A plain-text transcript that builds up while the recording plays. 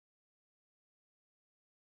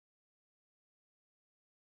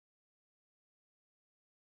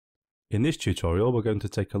In this tutorial, we're going to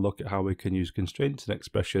take a look at how we can use constraints and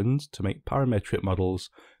expressions to make parametric models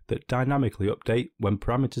that dynamically update when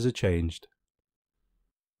parameters are changed.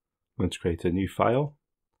 I'm going to create a new file,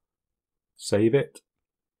 save it,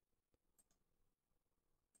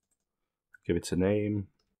 give it a name,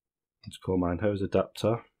 let's call mine hose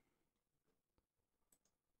adapter.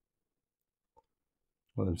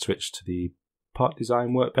 We'll then switch to the Part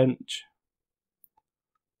Design Workbench,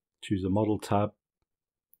 choose the Model tab.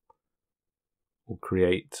 We'll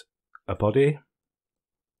create a body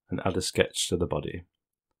and add a sketch to the body.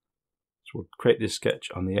 So we'll create this sketch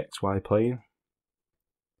on the XY plane.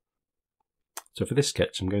 So for this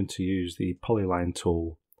sketch, I'm going to use the polyline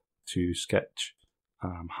tool to sketch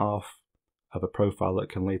half of a profile that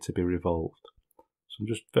can later be revolved. So I'm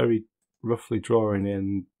just very roughly drawing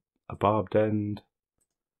in a barbed end,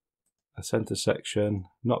 a center section,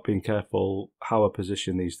 not being careful how I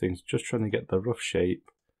position these things, just trying to get the rough shape.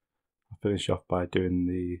 I'll finish off by doing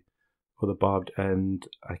the other barbed end.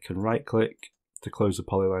 I can right click to close the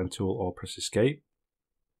polyline tool or press escape.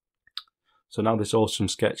 So now this awesome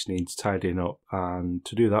sketch needs tidying up, and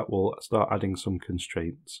to do that we'll start adding some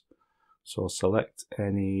constraints. So I'll select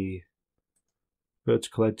any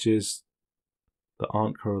vertical edges that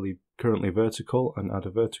aren't currently vertical and add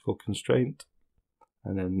a vertical constraint,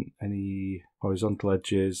 and then any horizontal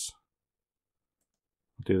edges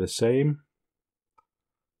I'll do the same,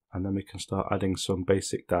 and then we can start adding some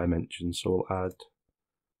basic dimensions. So we'll add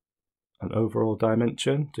an overall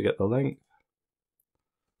dimension to get the length.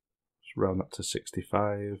 Round that to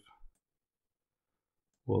 65.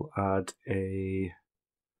 We'll add a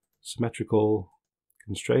symmetrical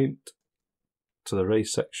constraint to the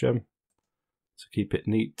raise section to keep it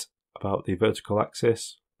neat about the vertical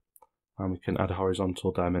axis, and we can add a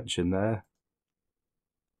horizontal dimension there.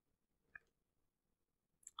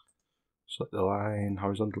 Select the line,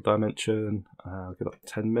 horizontal dimension, I'll give that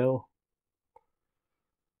 10 mil.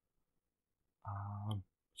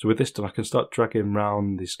 So with this done, I can start dragging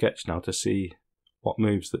around the sketch now to see what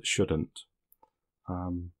moves that shouldn't.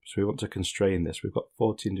 So we want to constrain this. We've got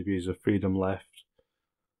 14 degrees of freedom left.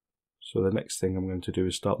 So the next thing I'm going to do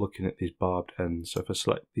is start looking at these barbed ends. So if I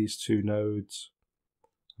select these two nodes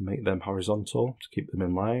and make them horizontal to keep them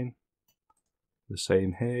in line, the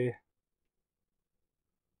same here.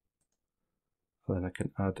 And then I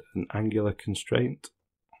can add an angular constraint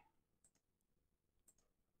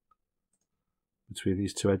between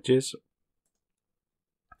these two edges.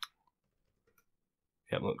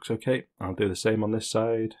 Yep, looks okay. I'll do the same on this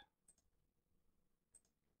side.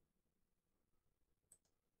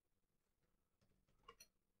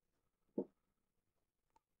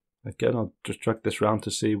 Again, I'll just drag this around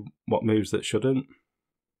to see what moves that shouldn't.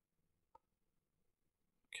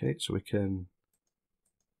 Okay, so we can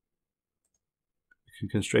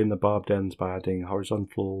constrain the barbed ends by adding a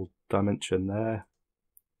horizontal dimension there.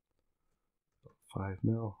 5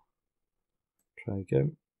 mil. Try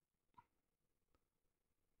again.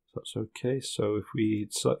 So that's okay. So if we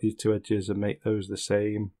select these two edges and make those the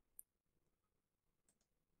same,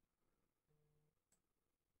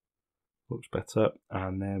 looks better.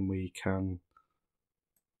 And then we can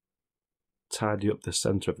tidy up the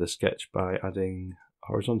center of the sketch by adding a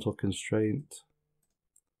horizontal constraint,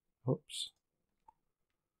 oops,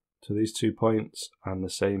 to these 2 points, and the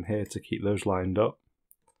same here to keep those lined up.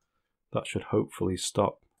 That should hopefully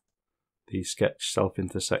stop the sketch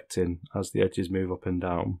self-intersecting as the edges move up and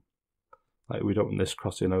down. Like, we don't want this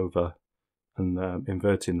crossing over and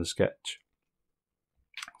inverting the sketch.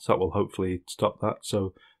 So that will hopefully stop that.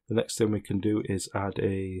 So the next thing we can do is add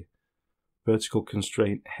a vertical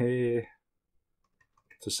constraint here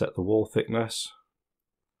to set the wall thickness.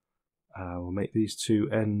 We'll make these two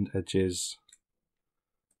end edges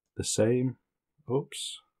the same.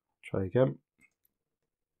 Oops, try again.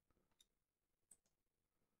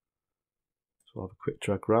 So I'll have a quick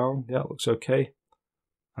drag round. Yeah, it looks okay.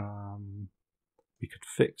 We could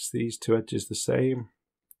fix these two edges the same.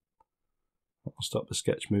 That'll stop the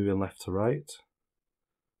sketch moving left to right.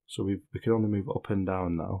 So we can only move up and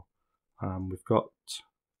down now. We've got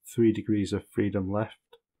 3 degrees of freedom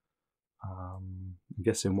left. I'm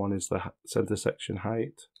guessing one is the center section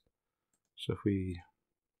height. So if we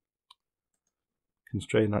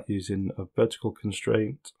constrain that using a vertical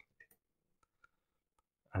constraint,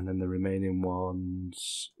 and then the remaining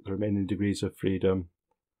degrees of freedom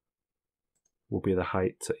will be the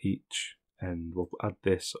height to each end. We'll add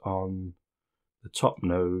this on the top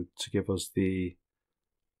node to give us the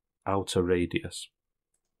outer radius.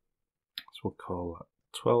 So we'll call that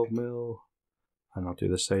 12 mil, and I'll do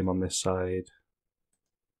the same on this side.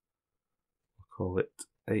 We'll call it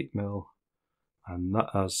 8 mil. and that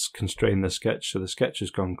has constrained the sketch, so the sketch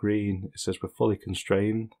has gone green. It says we're fully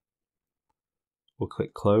constrained. We'll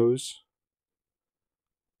click close.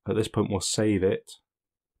 At this point we'll save it,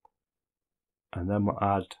 and then we'll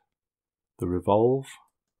add the revolve.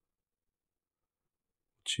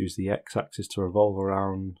 Choose the x-axis to revolve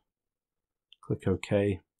around, click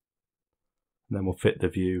OK, and then we'll fit the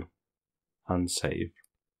view and save.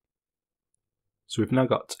 So we've now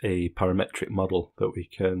got a parametric model that we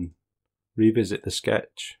can revisit the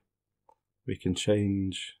sketch. We can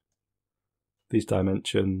change these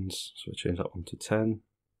dimensions, so we change that one to 10.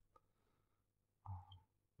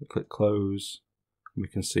 We click close, and we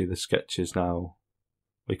can see the sketch is now,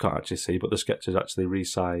 we can't actually see, but the sketch has actually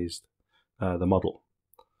resized the model.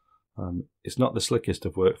 It's not the slickest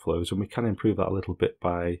of workflows, and we can improve that a little bit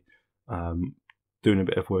by doing a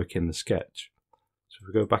bit of work in the sketch. So if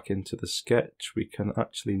we go back into the sketch, we can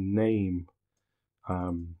actually name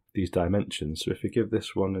these dimensions. So if we give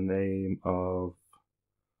this one a name of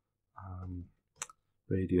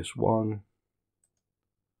radius 1,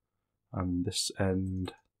 and this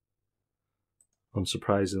end,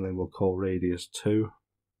 unsurprisingly, we'll call radius 2.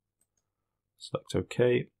 Select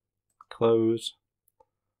OK, close.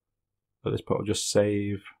 At this point we'll just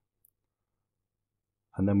save,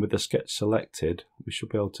 and then with the sketch selected we should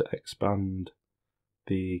be able to expand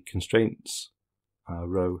the constraints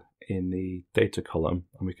row in the data column,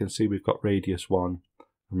 and we can see we've got radius 1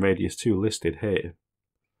 and radius 2 listed here,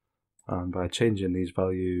 and by changing these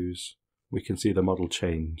values we can see the model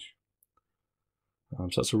change. So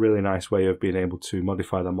that's a really nice way of being able to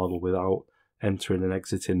modify the model without entering and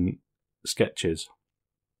exiting sketches.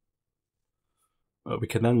 We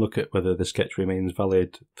can then look at whether the sketch remains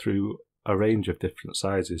valid through a range of different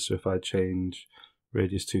sizes. So if I change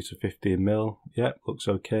radius 2 to 15mm, yeah, looks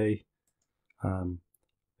okay.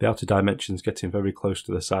 The outer dimension is getting very close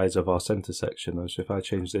to the size of our center section though. So if I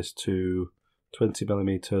change this to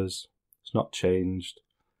 20mm, it's not changed.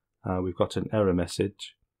 We've got an error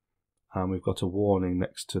message, and we've got a warning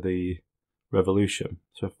next to the revolution.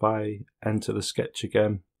 So if I enter the sketch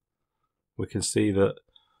again, we can see that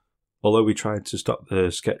although we tried to stop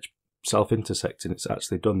the sketch self-intersecting, it's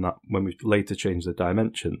actually done that when we later change the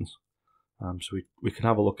dimensions. So we can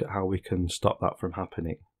have a look at how we can stop that from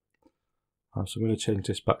happening. So I'm going to change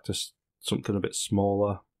this back to something a bit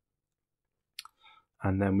smaller,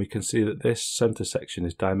 and then we can see that this center section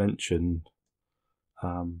is dimensioned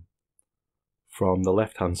from the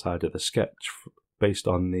left hand side of the sketch based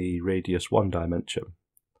on the radius 1 dimension.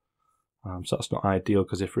 So that's not ideal,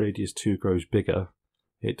 because if radius 2 grows bigger,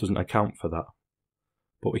 it doesn't account for that.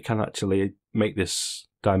 But we can actually make this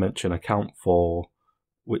dimension account for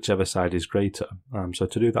whichever side is greater. So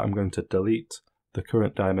to do that, I'm going to delete the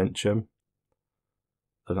current dimension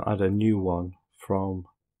and add a new one from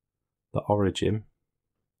the origin.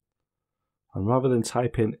 And rather than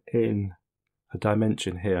typing in a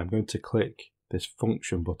dimension here, I'm going to click this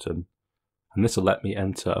function button, and this will let me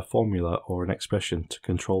enter a formula or an expression to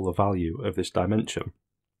control the value of this dimension.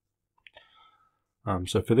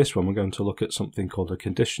 So for this one we're going to look at something called a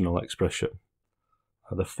conditional expression.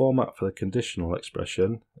 The format for the conditional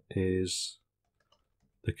expression is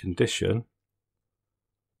the condition,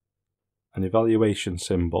 an evaluation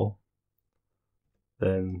symbol,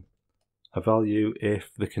 then a value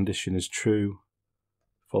if the condition is true,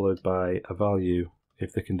 followed by a value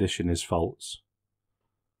if the condition is false.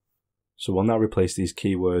 So we'll now replace these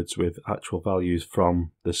keywords with actual values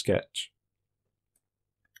from the sketch.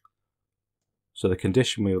 So the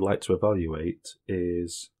condition we would like to evaluate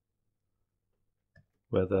is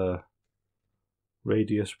whether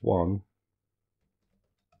radius 1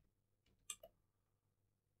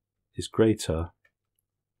 is greater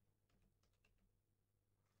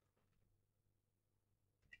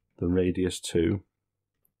than radius 2.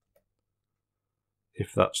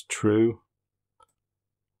 If that's true,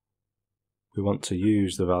 we want to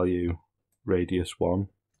use the value radius 1.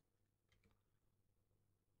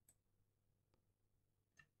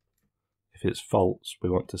 If it's false, we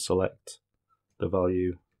want to select the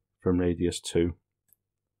value from radius 2.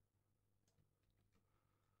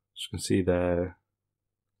 As you can see there,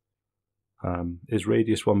 is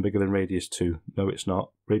radius 1 bigger than radius 2? No, it's not.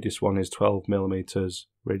 Radius 1 is 12mm,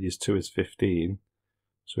 radius 2 is 15,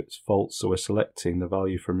 so it's false, so we're selecting the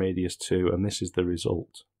value from radius 2, and this is the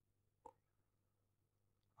result.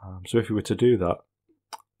 So if we were to do that,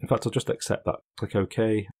 in fact I'll just accept that, click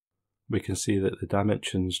OK, we can see that the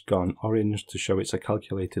dimension's gone orange to show it's a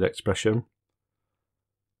calculated expression,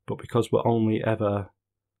 but because we're only ever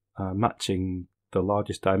matching the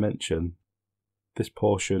largest dimension, this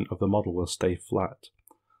portion of the model will stay flat.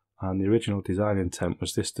 and the original design intent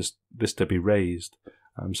was this to be raised,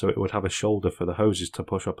 so it would have a shoulder for the hoses to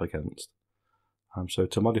push up against. So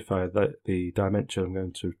to modify the dimension, I'm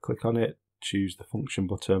going to click on it, choose the function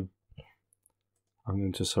button. I'm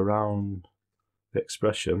going to surround the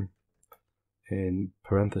expression in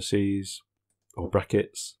parentheses or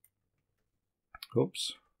brackets.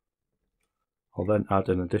 Oops. I'll then add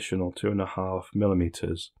an additional 2.5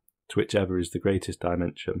 millimeters to whichever is the greatest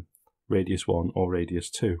dimension, radius 1 or radius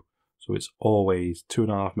 2. So it's always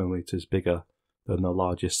 2.5 millimeters bigger than the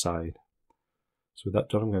largest side. So with that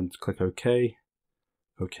done, I'm going to click OK.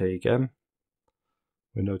 OK again.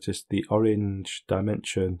 We notice the orange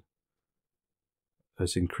dimension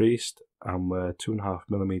has increased, and we're 2.5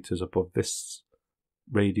 millimeters above this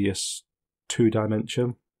radius 2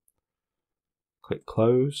 dimension. Click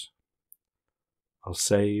close. I'll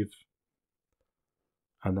save,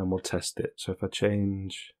 and then we'll test it. So if I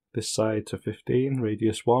change this side to 15,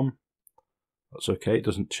 radius 1, that's okay, it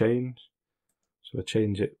doesn't change. So I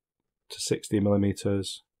change it to 60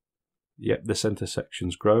 millimeters. Yep, the center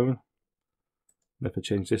section's grown. And if I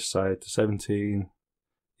change this side to 17,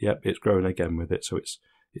 yep, it's grown again with it. So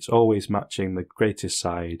it's always matching the greatest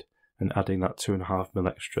side and adding that 2.5 mil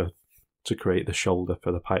extra to create the shoulder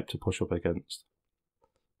for the pipe to push up against.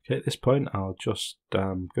 Okay, at this point I'll just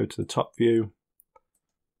go to the top view,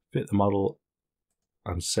 fit the model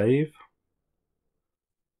and save.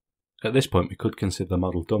 At this point we could consider the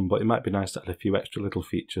model done, but it might be nice to add a few extra little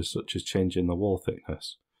features such as changing the wall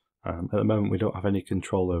thickness. At the moment we don't have any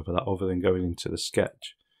control over that other than going into the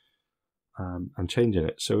sketch and changing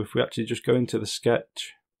it. So if we actually just go into the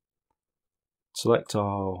sketch, select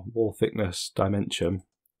our wall thickness dimension,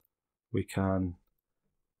 we can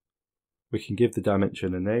give the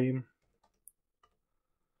dimension a name,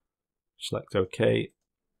 select OK,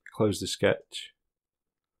 close the sketch,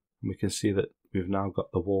 and we can see that we've now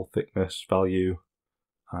got the wall thickness value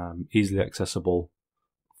easily accessible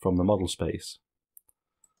from the model space.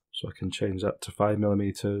 So I can change that to 5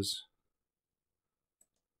 millimeters,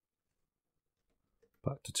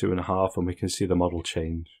 back to 2.5, and we can see the model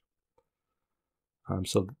change.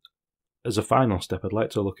 So as a final step, I'd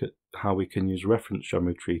like to look at how we can use reference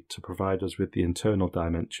geometry to provide us with the internal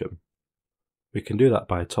dimension. We can do that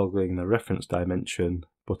by toggling the reference dimension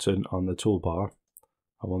button on the toolbar,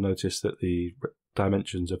 and we'll notice that the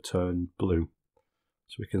dimensions have turned blue.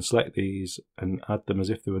 So we can select these and add them as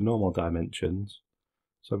if they were normal dimensions.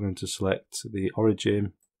 So I'm going to select the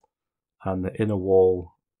origin and the inner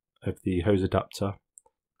wall of the hose adapter,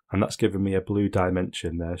 and that's given me a blue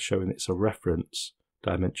dimension there, showing it's a reference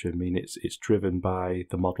dimension, meaning it's driven by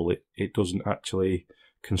the model. It doesn't actually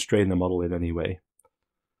constrain the model in any way.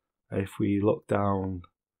 If we look down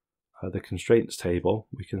the constraints table,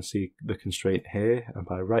 we can see the constraint here, and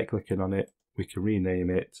by right clicking on it we can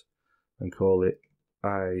rename it and call it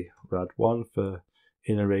IRAD1 for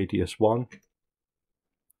inner radius 1,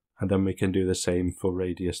 and then we can do the same for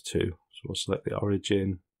radius 2. So we'll select the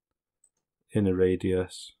origin, inner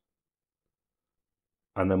radius,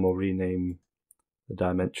 and then we'll rename the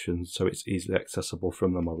dimensions so it's easily accessible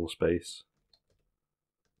from the model space.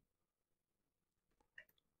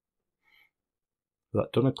 With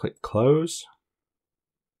that done, I click close.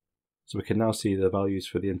 So we can now see the values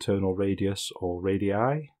for the internal radius or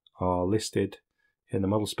radii are listed in the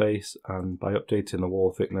model space, and by updating the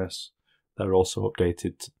wall thickness they're also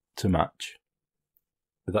updated to match.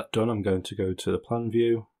 With that done, I'm going to go to the plan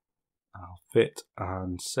view, I'll fit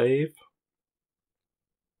and save.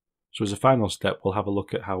 So as a final step, we'll have a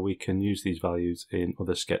look at how we can use these values in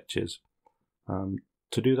other sketches.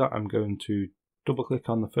 To do that, I'm going to double click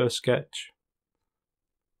on the first sketch.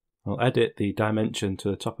 I'll edit the dimension to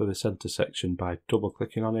the top of the center section by double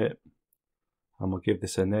clicking on it, and we'll give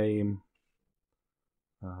this a name,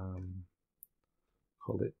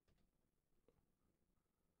 call it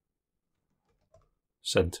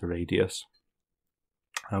center radius.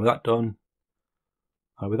 And with that done,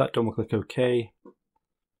 we'll click OK,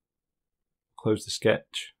 close the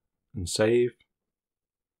sketch and save,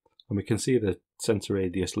 and we can see the center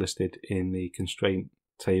radius listed in the constraint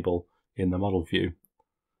table in the model view.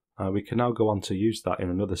 We can now go on to use that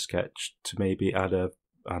in another sketch to maybe add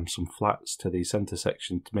some flats to the center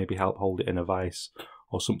section to maybe help hold it in a vise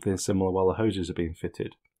or something similar while the hoses are being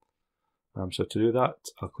fitted. So to do that,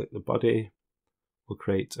 I'll click the body, we'll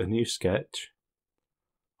create a new sketch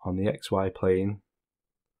on the XY plane,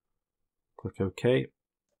 click OK,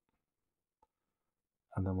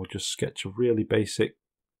 and then we'll just sketch a really basic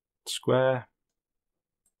square.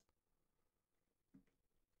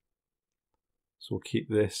 So we'll keep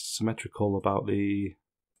this symmetrical about the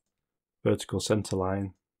vertical center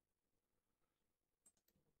line.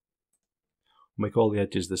 Make all the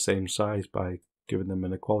edges the same size by giving them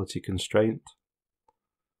an equality constraint.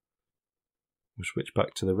 We'll switch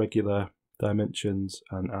back to the regular dimensions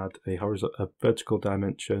and add a vertical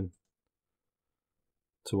dimension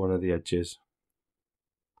to one of the edges.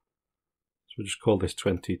 So we'll just call this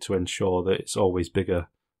 20 to ensure that it's always bigger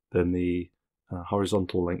than the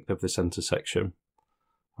horizontal length of the center section.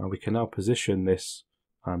 We can now position this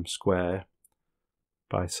square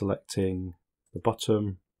by selecting the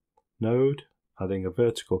bottom node, adding a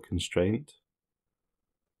vertical constraint.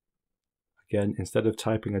 Again, instead of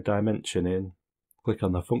typing a dimension in, click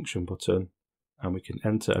on the function button and we can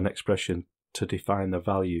enter an expression to define the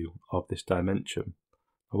value of this dimension.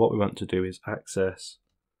 And what we want to do is access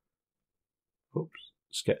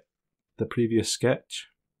the previous sketch.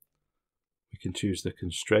 We can choose the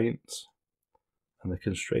constraints, and the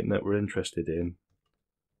constraint that we're interested in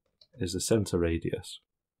is the center radius.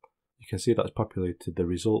 You can see that's populated the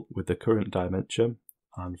result with the current dimension,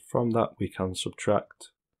 and from that we can subtract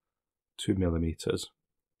 2 millimeters.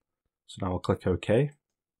 So now I'll click OK.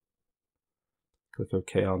 Click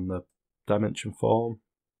OK on the dimension form.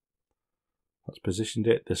 That's positioned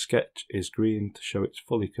it. The sketch is green to show it's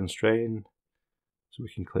fully constrained. So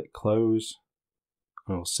we can click Close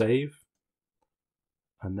and we'll save.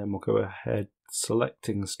 And then we'll go ahead,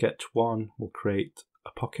 selecting sketch 1, we'll create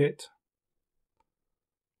a pocket.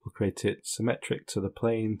 We'll create it symmetric to the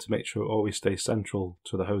plane to make sure it always stays central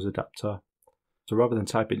to the hose adapter. So rather than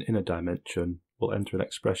typing in a dimension, we'll enter an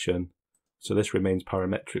expression so this remains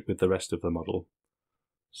parametric with the rest of the model.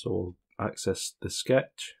 So we'll access the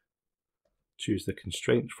sketch, choose the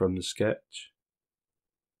constraint from the sketch,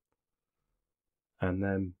 and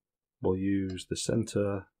then we'll use the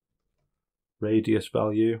center radius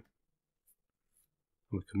value,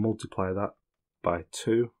 and we can multiply that by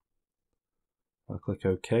 2. I'll click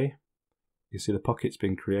OK. You see the pocket's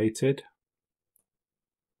been created.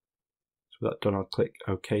 So with that done, I'll click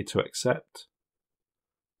OK to accept.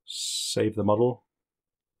 Save the model,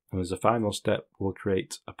 and as a final step we'll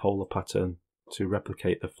create a polar pattern to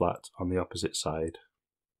replicate the flat on the opposite side.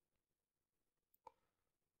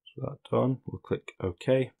 So that done, we'll click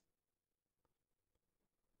OK.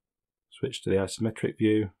 Switch to the isometric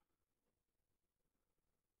view,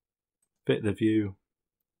 fit the view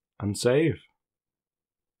and save.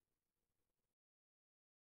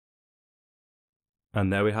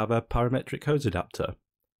 And there we have a parametric hose adapter.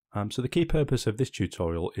 So the key purpose of this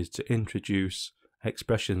tutorial is to introduce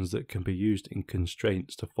expressions that can be used in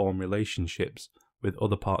constraints to form relationships with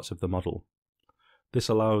other parts of the model. This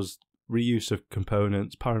allows reuse of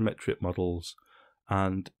components, parametric models,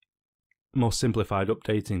 and more simplified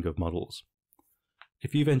updating of models.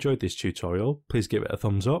 If you've enjoyed this tutorial, please give it a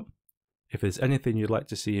thumbs up. If there's anything you'd like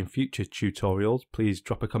to see in future tutorials, please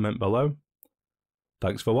drop a comment below.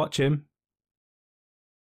 Thanks for watching.